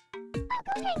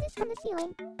go hang this from the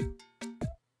ceiling.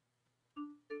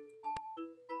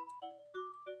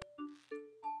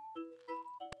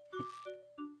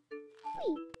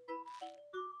 Whee!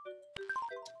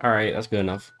 Alright, that's good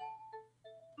enough.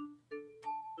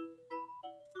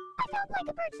 I sound like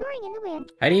a bird soaring in the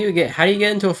wind. How do you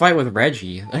get into a fight with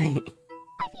Reggie? I feel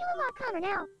a lot calmer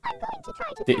now. I'm going to try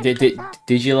to turn this off.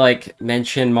 Did you, like,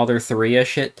 mention Mother 3 a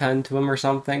shit ton to him or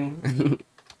something?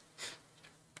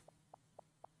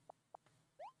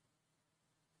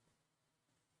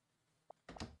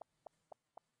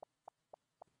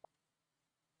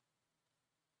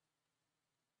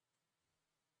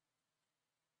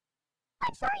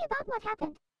 I'm sorry about what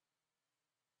happened.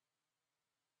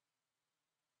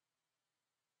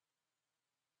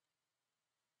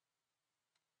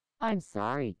 I'm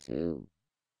sorry too.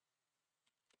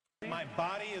 My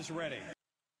body is ready.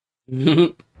 We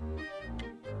made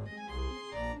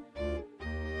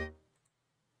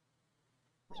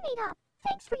up.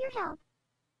 Thanks for your help.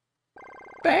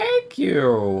 Thank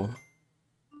you!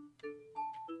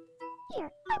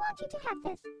 Here, I want you to have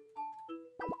this.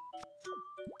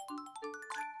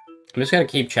 I'm just gonna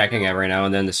keep checking every now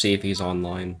and then to see if he's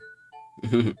online.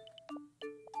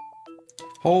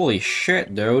 Holy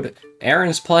shit, dude.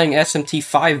 Aaron's playing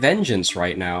SMT5 Vengeance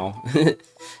right now. You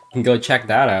can go check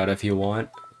that out if you want.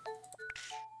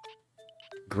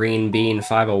 Green Bean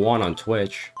 501 on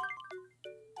Twitch.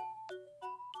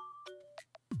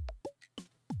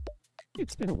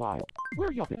 It's been a while.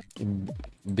 Where y'all been?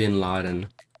 Bin Laden.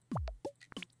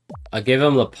 I'll give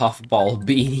him the puffball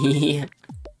beanie.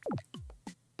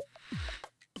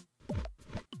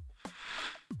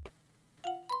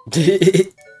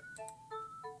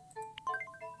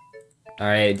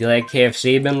 Alright, do you like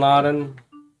KFC, Bin Laden?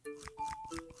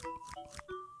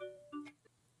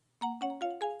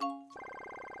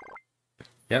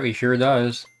 Yeah, he sure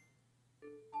does.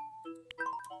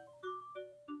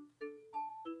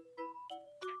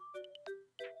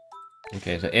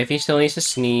 Okay, so if he still needs to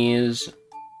sneeze...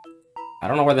 I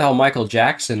don't know where the hell Michael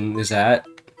Jackson is at.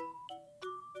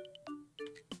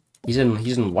 He's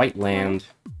in White Land.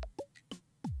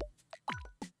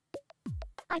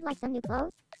 I'd like some new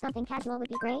clothes. Something casual would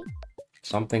be great.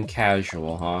 Something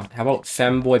casual, huh? How about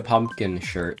Femboy Pumpkin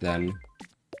shirt, then?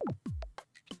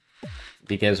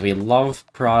 Because we love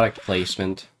product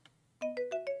placement.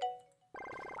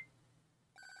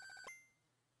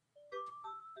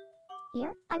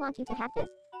 Here, I want you to have this.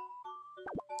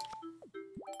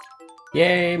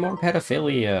 Yay, more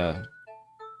pedophilia!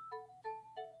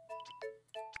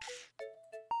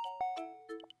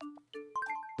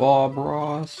 Bob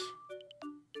Ross.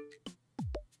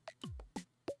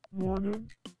 Morning.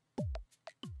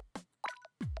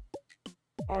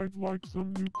 I'd like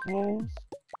some new clothes.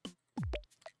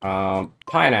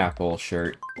 Pineapple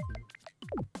shirt.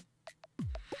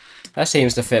 That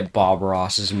seems to fit Bob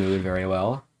Ross's mood very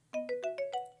well.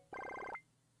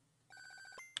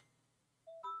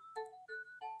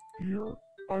 Here,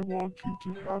 I want you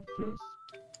to have this.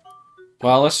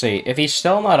 Well, let's see. If he's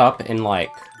still not up in, like,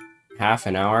 half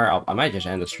an hour, I might just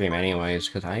end the stream anyways,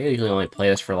 because I usually only play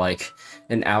this for, like,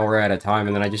 an hour at a time,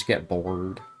 and then I just get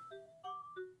bored.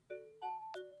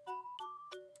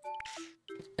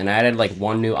 And I added, like,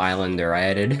 one new islander. I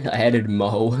added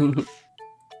Mo.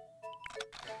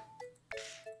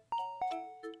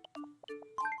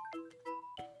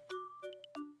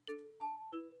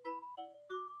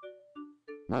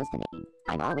 Most of me,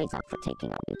 I'm always up for taking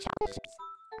on new challenges.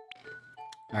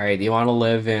 Alright, do you want to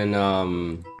live in,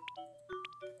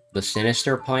 the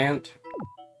Sinister Plant?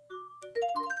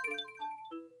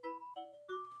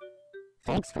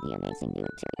 Thanks for the amazing new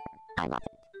interior. I love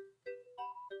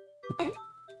it.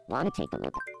 Want to take a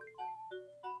look?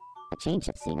 A change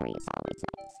of scenery is always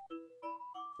nice.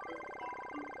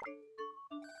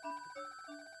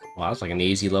 Well, that's like an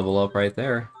easy level up right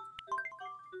there.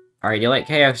 Alright, you like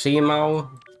KFC, Mo?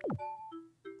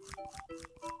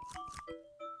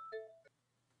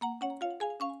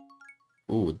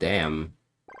 Ooh, damn.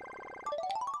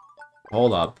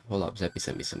 Hold up, Zeppy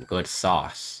sent me some good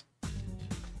sauce.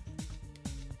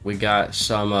 We got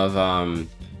some of,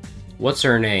 what's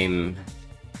her name?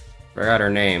 Forgot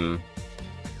her name.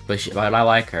 But I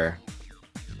like her.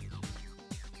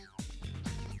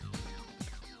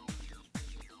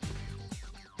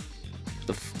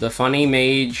 The funny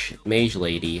mage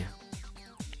lady.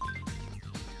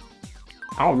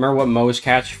 I don't remember what Mo's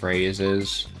catchphrase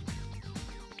is.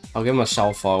 I'll give him a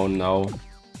cell phone, though.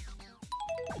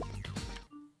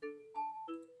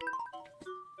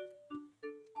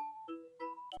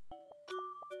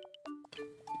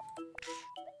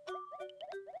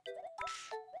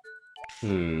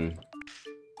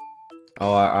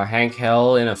 Oh, are Hank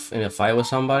Hill in a fight with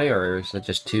somebody, or is it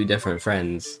just two different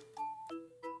friends?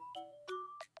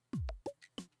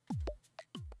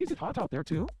 Is it hot out there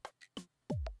too?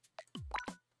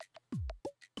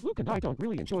 Luke and I don't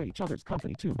really enjoy each other's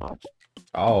company too much.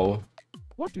 Oh.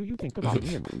 What do you think about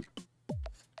me and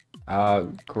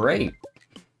Luke? Great.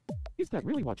 Is that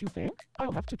really what you think?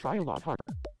 I'll have to try a lot harder.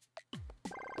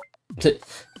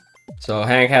 So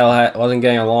Hank Hill wasn't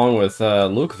getting along with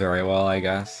Luke very well, I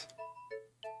guess.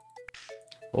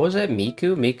 What was it?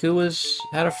 Miku? Miku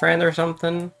had a friend or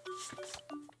something?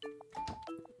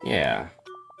 Yeah.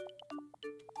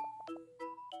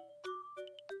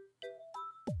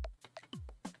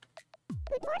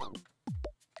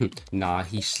 Nah,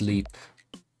 he sleep.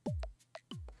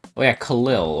 Oh yeah,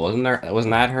 Khalil.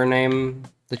 Wasn't that her name?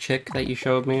 The chick that you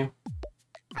showed me? I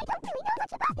don't really know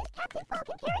much about this Captain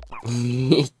Falcon character. What do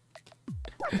you think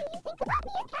about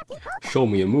me and Captain Falcon? Show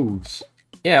me your moves.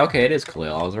 Yeah, okay, it is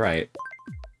Khalil. I was right.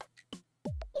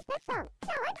 Is that so? Now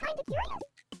I'm kinda curious.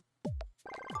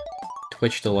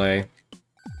 Twitch delay.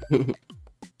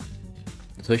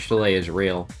 Twitch delay is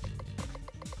real.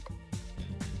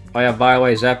 Oh yeah, by the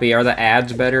way, Zeppy, are the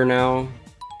ads better now?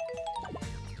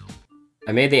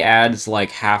 I made the ads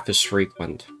like half as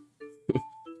frequent.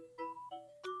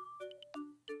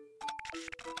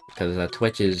 Because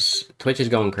Twitch is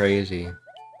going crazy.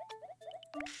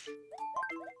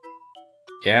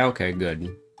 Yeah, okay,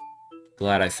 good.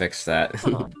 Glad I fixed that.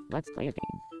 Come on, let's play a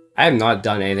game. I have not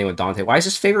done anything with Dante. Why is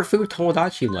his favorite food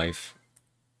Tomodachi Life?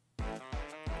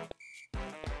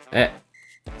 Eh.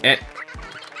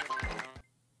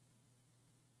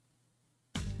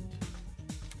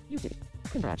 You did it.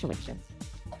 Congratulations.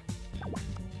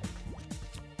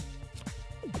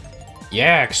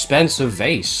 Yeah, expensive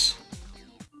vase.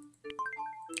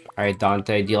 Alright,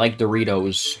 Dante, do you like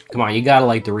Doritos? Come on, you gotta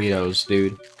like Doritos,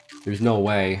 dude. There's no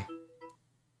way.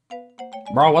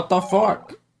 Bro, what the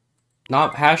fuck?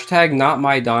 Hashtag not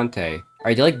my Dante.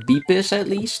 Alright, do you like Beepus at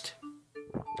least?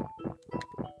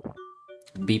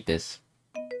 Beepus.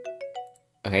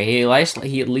 Okay,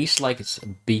 he at least likes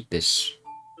Beepus.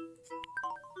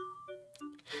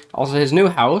 Also, his new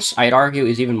house, I'd argue,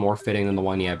 is even more fitting than the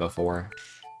one he had before.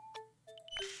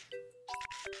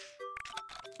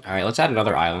 Alright, let's add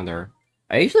another Islander.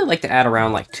 I usually like to add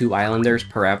around, like, 2 Islanders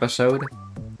per episode.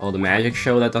 Oh, the magic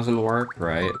show, that doesn't work,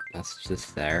 right? That's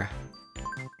just there.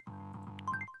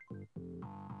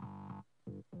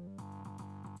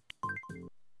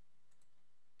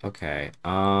 Okay,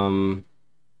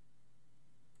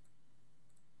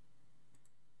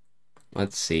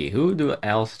 let's see,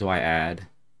 else do I add?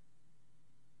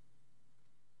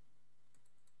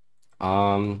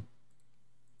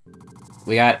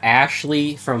 We got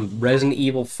Ashley from Resident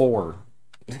Evil 4.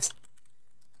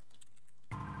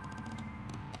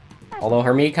 Although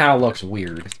her meat kind of looks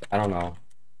weird. I don't know.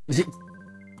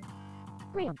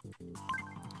 Graham,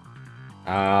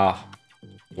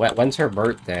 When's her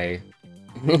birthday?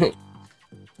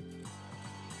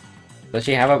 Does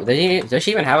she have a does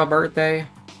she even have a birthday?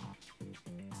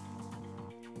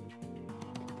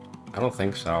 I don't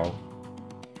think so.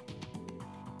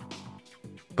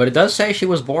 But it does say she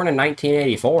was born in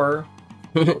 1984.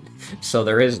 So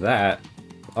there is that.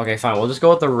 Okay, fine. We'll just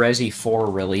go with the Resi 4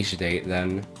 release date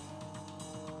then.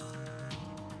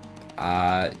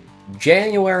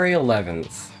 January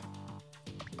 11th.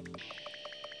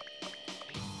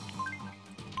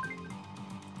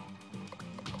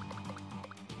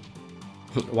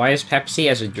 Why is Pepsi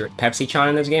as a Pepsi-chan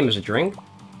in this game as a drink?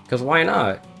 Because why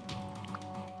not?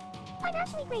 I'm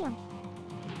Ashley Graham.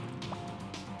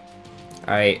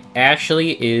 Alright,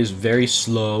 Ashley is very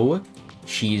slow.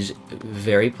 She's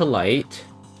very polite.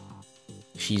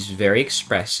 She's very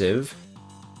expressive.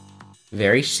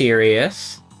 Very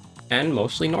serious. And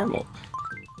mostly normal.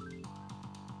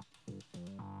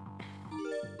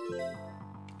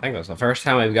 I think that's the first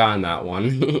time I've gotten that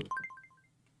one.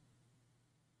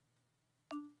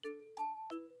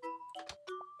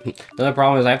 The other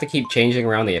problem is I have to keep changing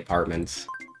around the apartments.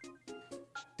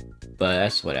 But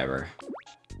that's whatever.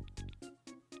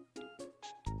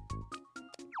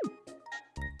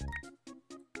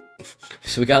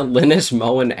 So we got Linus,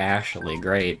 Mo, and Ashley.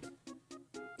 Great.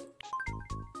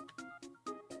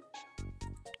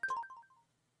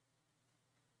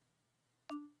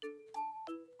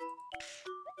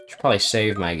 Should probably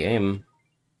save my game.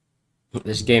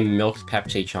 This game milked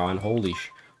Pepsi-chan.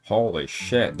 Holy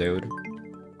shit, dude.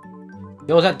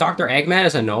 Yo, is that Dr. Eggman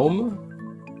as a gnome?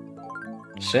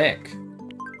 Sick.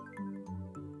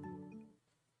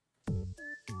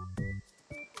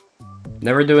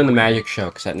 Never doing the magic show,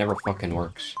 because that never fucking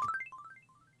works.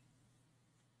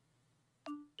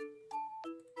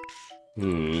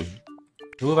 Who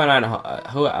have I not...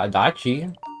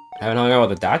 Adachi? I haven't hung out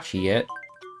with Adachi yet.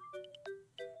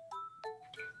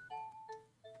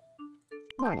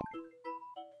 Morning.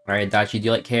 Alright, Adachi, do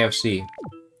you like KFC?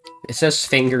 It says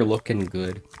finger looking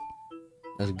good.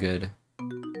 That's good.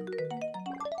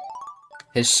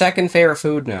 His second favorite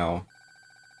food now.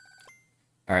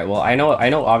 Alright, well, I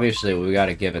know obviously we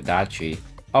gotta give Adachi.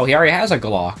 Oh, he already has a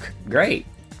Glock. Great.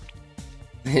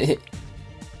 We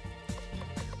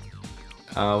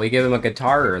give him a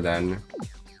guitar then.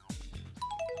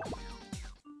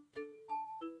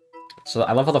 So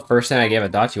I love how the first thing I gave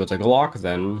Adachi was a Glock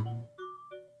then.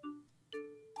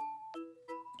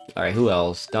 Alright, who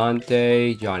else?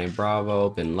 Dante, Johnny Bravo,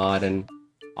 Bin Laden,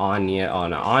 Anya. Oh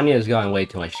no, Anya's gotten way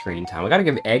too much screen time. We gotta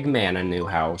give Eggman a new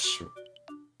house.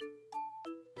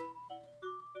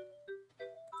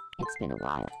 It's been a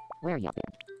while. Where you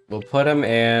been? We'll put him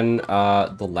in,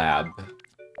 the lab.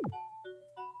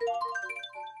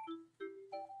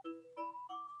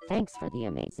 Thanks for the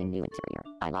amazing new interior.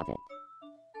 I love it.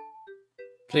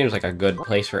 Seems like a good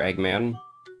place for Eggman.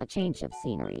 A change of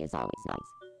scenery is always nice.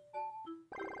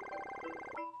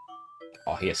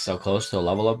 Oh, he is so close to a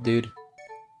level up, dude.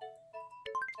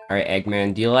 Alright,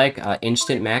 Eggman, do you like,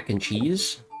 instant mac and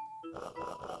cheese?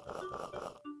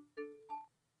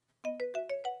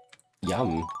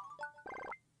 Yum.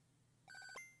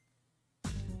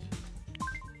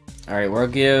 Alright, we'll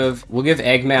give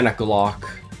Eggman a Glock.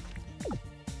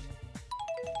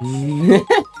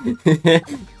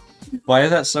 Why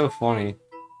is that so funny?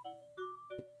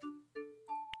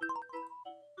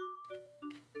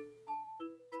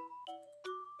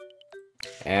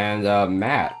 And,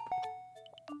 Matt.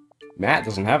 Matt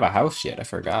doesn't have a house yet, I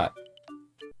forgot.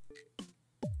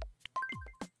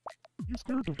 You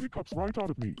scared the hiccups right out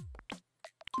of me.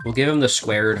 We'll give him the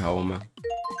squared home.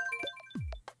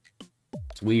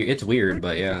 It's weird,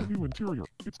 but yeah. New interior.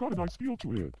 It's got a nice feel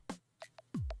to it.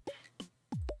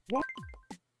 What?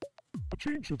 A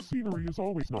change of scenery is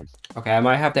always nice. Okay, I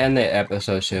might have to end the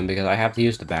episode soon because I have to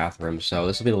use the bathroom, so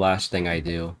this will be the last thing I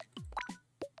do.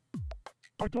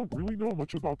 I don't really know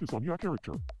much about this Anya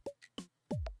character.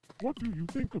 What do you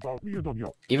think about me and Anya?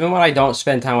 Even when I don't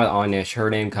spend time with Anya, her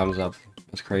name comes up.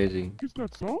 That's crazy. Is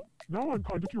that so? Now I'm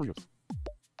kinda curious.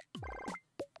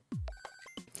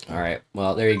 Alright,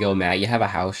 well, there you go, Matt. You have a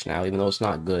house now, even though it's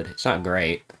not good. It's not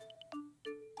great.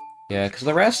 Yeah, because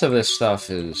the rest of this stuff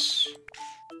is...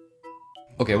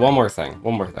 Okay, one more thing.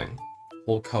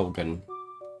 Hulk Hogan.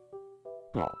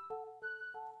 Oh.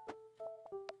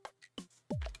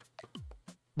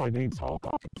 My name's Hulk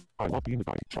Hogan. I love being the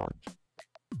guy in charge.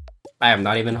 I have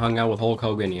not even hung out with Hulk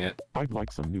Hogan yet. I'd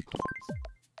like some new clothes.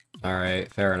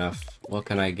 Alright, fair enough. What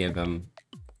can I give him?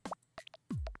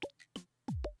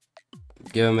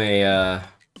 Give him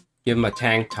a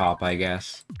tank top, I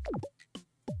guess.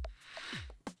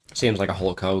 Seems like a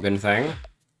Hulk Hogan thing.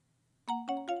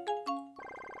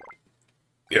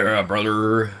 Yeah,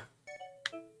 brother.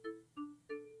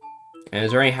 And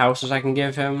is there any houses I can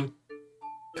give him?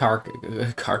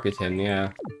 Carcaton,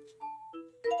 yeah.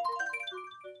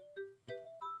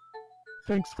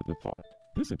 Thanks for the thought.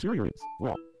 This interior is,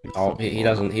 well, it's Oh, so he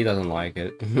doesn't like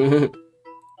it. a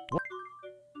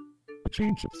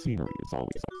change of scenery is always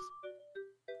us.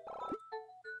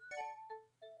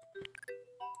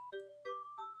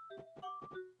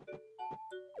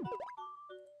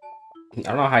 I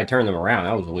don't know how I turned them around.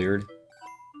 That was weird.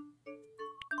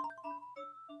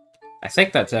 I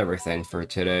think that's everything for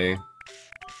today.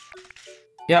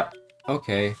 Yep.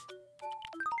 Okay.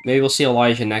 Maybe we'll see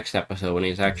Elijah next episode when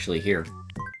he's actually here.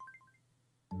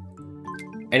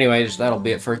 Anyways, that'll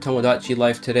be it for Tomodachi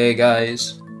Life today,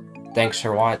 guys. Thanks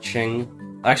for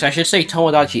watching. Actually, I should say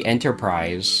Tomodachi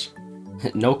Enterprise.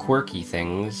 No quirky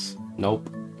things. Nope.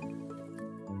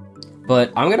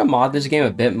 But I'm gonna mod this game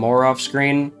a bit more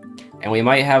off-screen, and we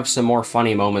might have some more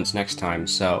funny moments next time,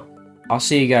 so I'll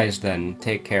see you guys then.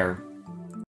 Take care.